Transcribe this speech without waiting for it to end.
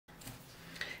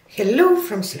Hello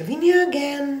from Slovenia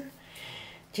again.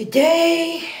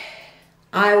 Today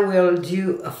I will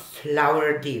do a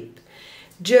flower dip.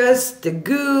 Just the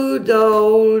good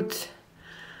old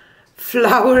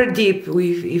flower dip,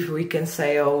 if we can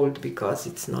say old, because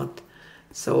it's not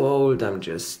so old. I'm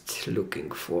just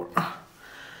looking for a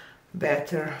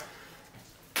better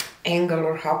angle,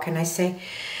 or how can I say.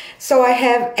 So I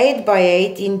have 8 by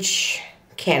 8 inch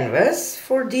canvas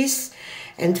for this.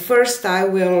 And first I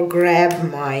will grab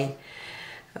my,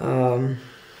 I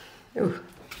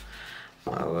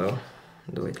will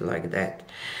do it like that,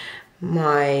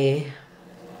 my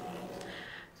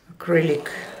acrylic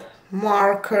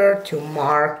marker to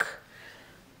mark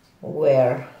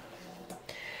where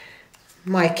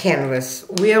my canvas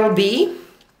will be.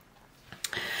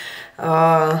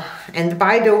 And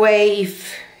by the way,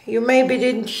 if you maybe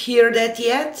didn't hear that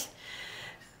yet,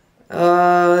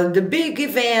 the big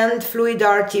event, Fluid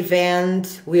Art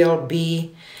event, will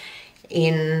be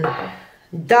in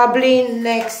Dublin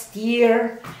next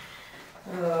year.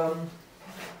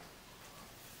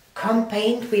 Come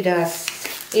paint with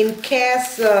us in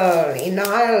Castle, in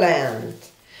Ireland.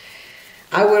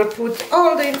 I will put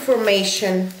all the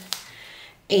information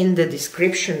in the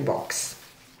description box.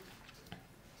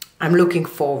 I'm looking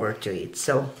forward to it,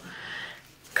 so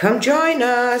come join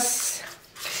us.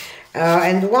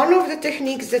 And one of the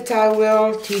techniques that I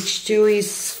will teach too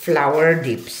is flower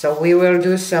dip. So we will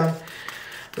do some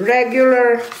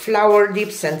regular flower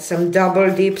dips and some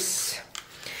double dips.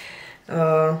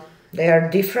 They are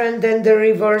different than the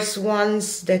reverse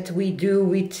ones that we do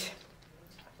with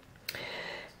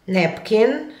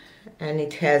napkin, and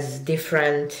it has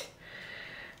different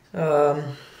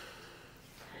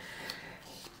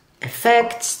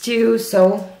effects too,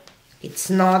 so it's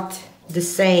not the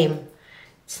same.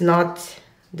 It's not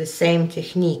the same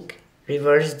technique,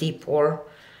 reverse dip or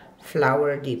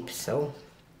flower dip, so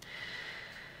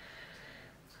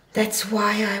that's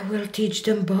why I will teach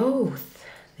them both,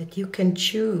 that you can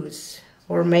choose,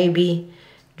 or maybe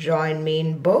join me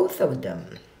in both of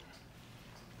them.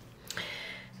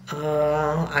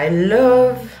 I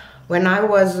love, when I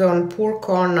was on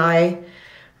PourCon, I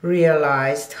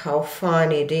realized how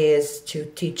fun it is to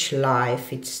teach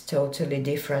live. It's totally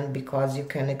different because you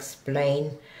can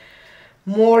explain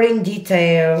more in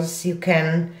details, you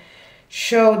can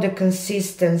show the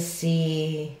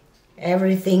consistency,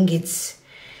 everything. It's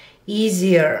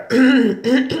easier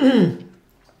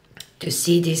to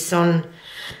see this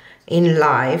in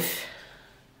live.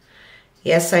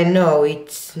 Yes, I know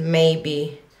it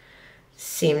maybe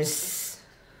seems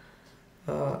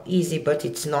easy, but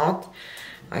it's not.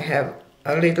 I have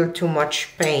a little too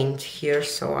much paint here,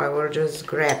 so I will just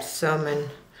grab some and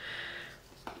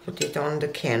put it on the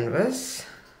canvas.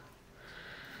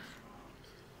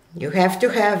 You have to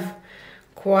have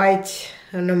quite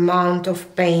an amount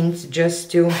of paint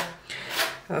just to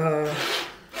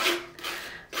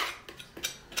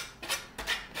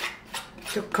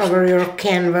cover your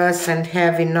canvas and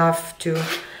have enough to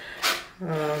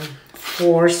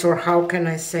force, or how can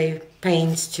I say,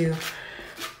 paints to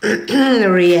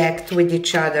react with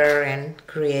each other and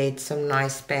create some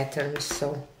nice patterns.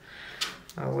 So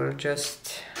I will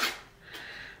just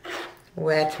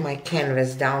wet my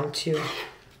canvas down too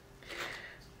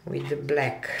with the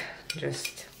black,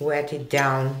 just wet it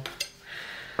down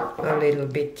a little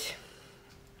bit.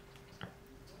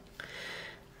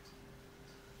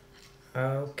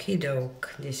 Okie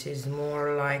doke, this is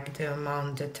more like the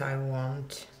amount that I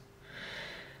want.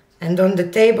 And on the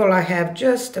table I have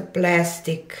just a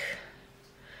plastic.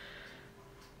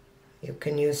 You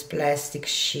can use plastic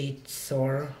sheets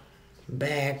or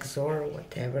bags or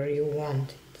whatever you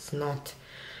want. It's not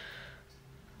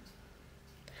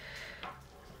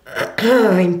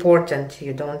important.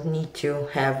 You don't need to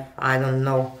have, I don't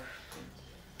know,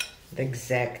 the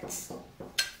exact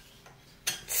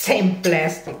same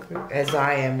plastic as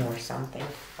I am or something.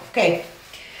 Okay.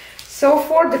 So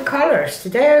for the colors,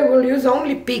 today I will use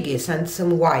only piggies and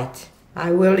some white.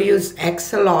 I will use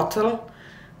axolotl.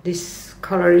 This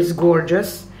color is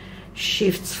gorgeous.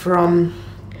 Shifts from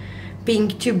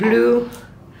pink to blue.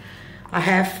 I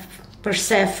have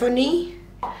Persephone,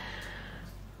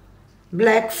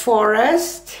 Black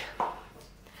Forest,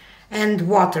 and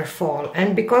Waterfall.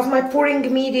 And because my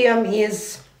pouring medium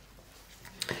is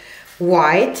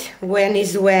white, when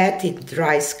it's wet it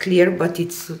dries clear, but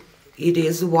it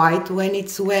is white when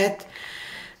it's wet.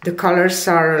 The colors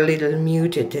are a little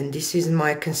muted, and this is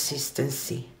my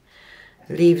consistency.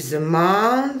 Leaves a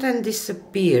mound and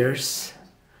disappears.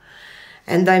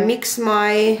 And I mix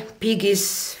my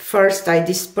piggies first. I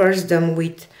disperse them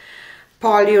with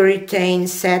polyurethane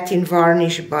satin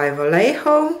varnish by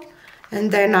Vallejo,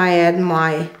 And then I add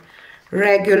my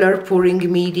regular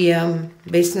pouring medium,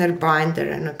 Bissner binder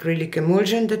and acrylic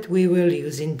emulsion that we will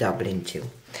use in Dublin too.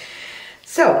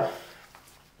 So,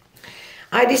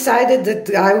 I decided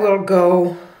that I will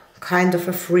go kind of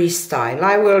a freestyle.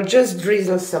 I will just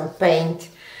drizzle some paint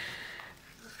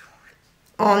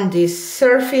on this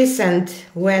surface, and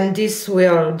when this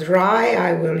will dry,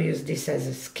 I will use this as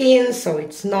a skin, so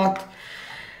it's not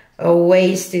a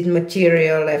wasted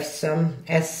material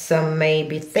as some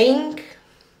maybe think.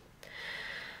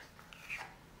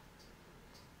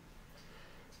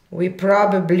 We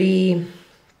probably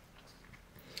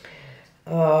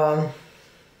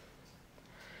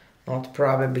not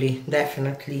probably,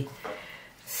 definitely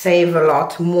save a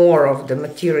lot more of the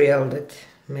material that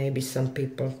maybe some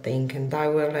people think. And I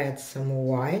will add some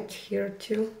white here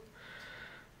too.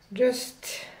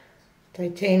 Just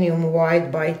titanium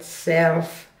white by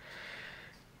itself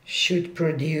should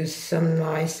produce some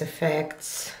nice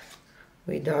effects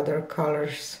with other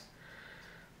colors.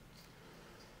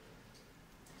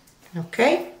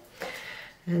 Okay,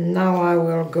 and now I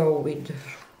will go with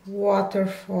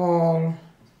waterfall.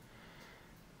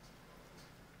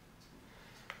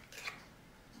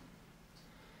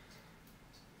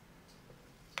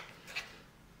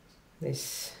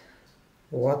 This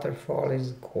waterfall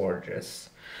is gorgeous.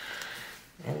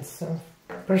 And some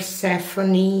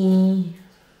Persephone.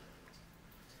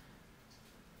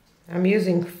 I'm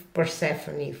using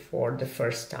Persephone for the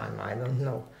first time, I don't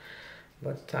know.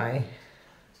 But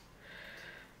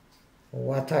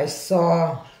what I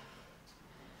saw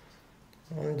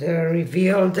on the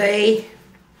reveal day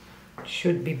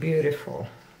should be beautiful.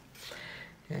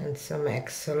 And some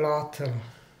axolotl.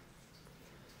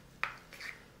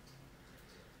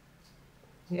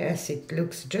 Yes, it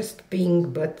looks just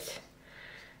pink, but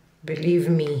believe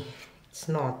me, it's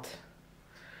not.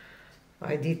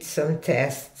 I did some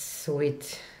tests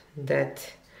with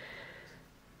this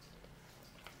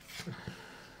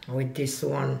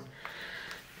one,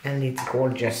 and it's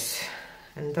gorgeous.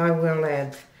 And I will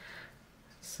add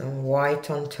some white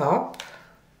on top,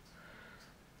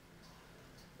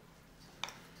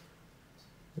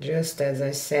 just as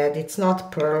I said. It's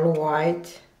not pearl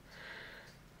white,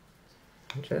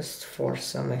 just for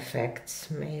some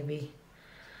effects maybe.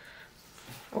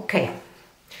 Okay,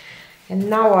 and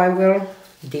now I will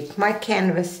dip my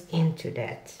canvas into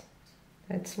that.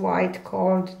 That's why it's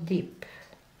called dip.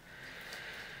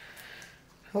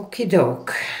 Okie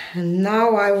doke. And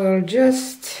now I will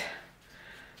just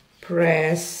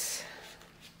press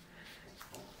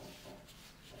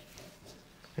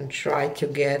and try to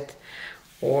get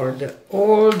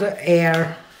all the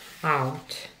air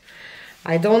out.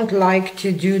 I don't like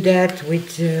to do that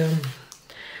with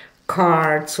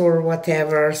cards or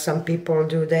whatever. Some people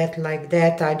do that like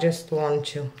that. I just want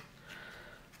to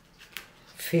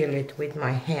feel it with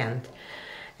my hand.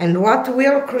 And what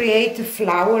will create a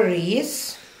flower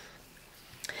is,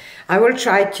 I will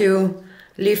try to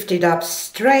lift it up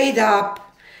straight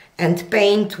up, and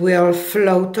paint will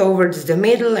flow towards the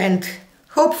middle and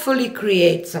hopefully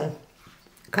create some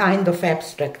kind of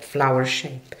abstract flower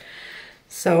shape.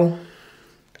 So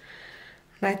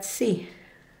let's see.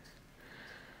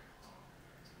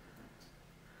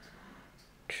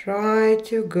 Try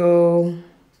to go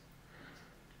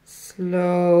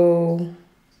slow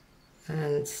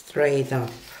and straight up.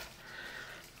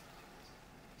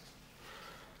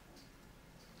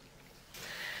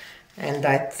 And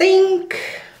I think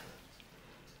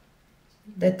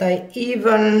that I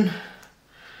even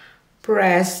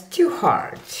pressed too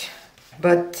hard,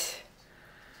 but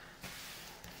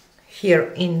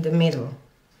here in the middle.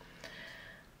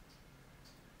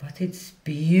 But it's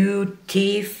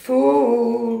beautiful.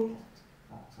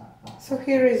 So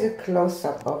here is a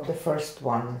close-up of the first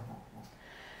one.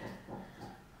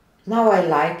 Now I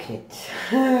like it,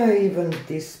 even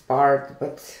this part,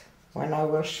 but when I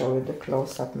will show you the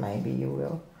close-up, maybe you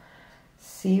will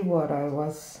see what I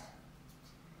was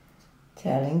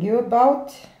telling you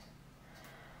about.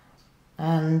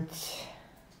 And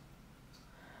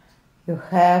you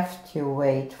have to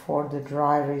wait for the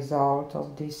dry result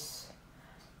of this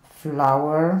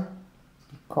flower,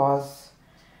 because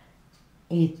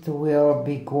it will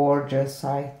be gorgeous,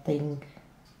 I think,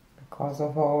 because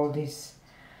of all these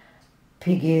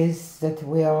piggies that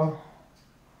will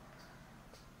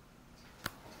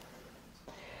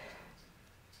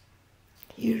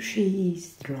here she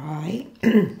is, dry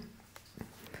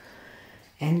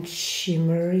and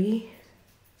shimmery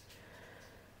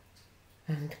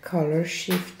and color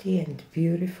shifty and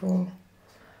beautiful.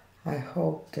 I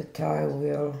hope that I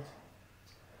will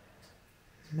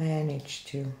manage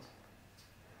to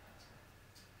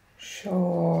show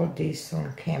all this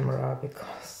on camera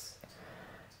because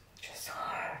it's just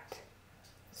hard,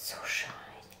 so shiny.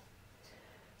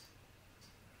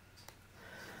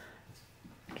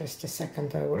 Just a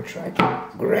second, I will try to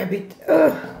grab it.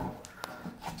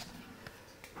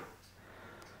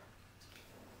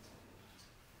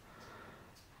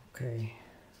 Okay,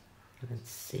 let's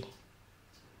see.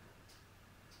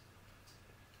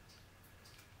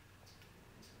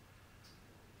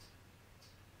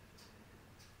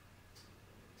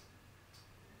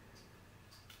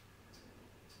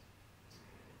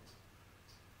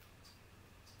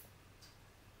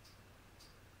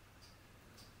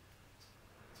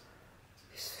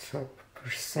 For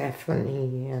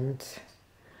Persephone and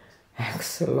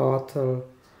axolotl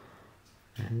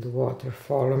and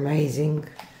waterfall, amazing.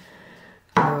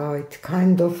 It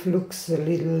kind of looks a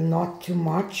little not too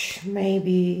much,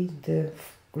 maybe the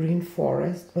green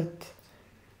forest, but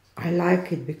I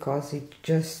like it because it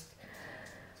just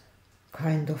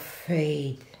kind of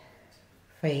fading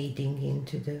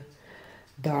into the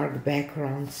dark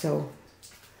background. So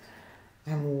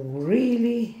I'm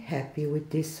really happy with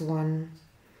this one.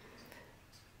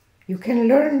 You can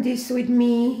learn this with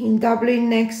me in Dublin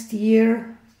next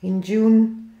year in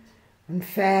June on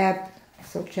Fab.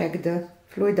 So check the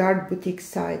Fluid Art Boutique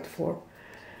site for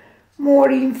more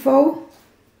info.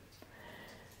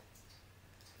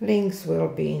 Links will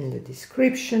be in the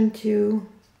description too.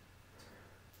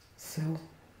 So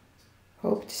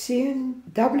hope to see you in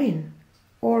Dublin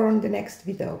or on the next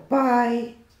video.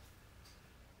 Bye!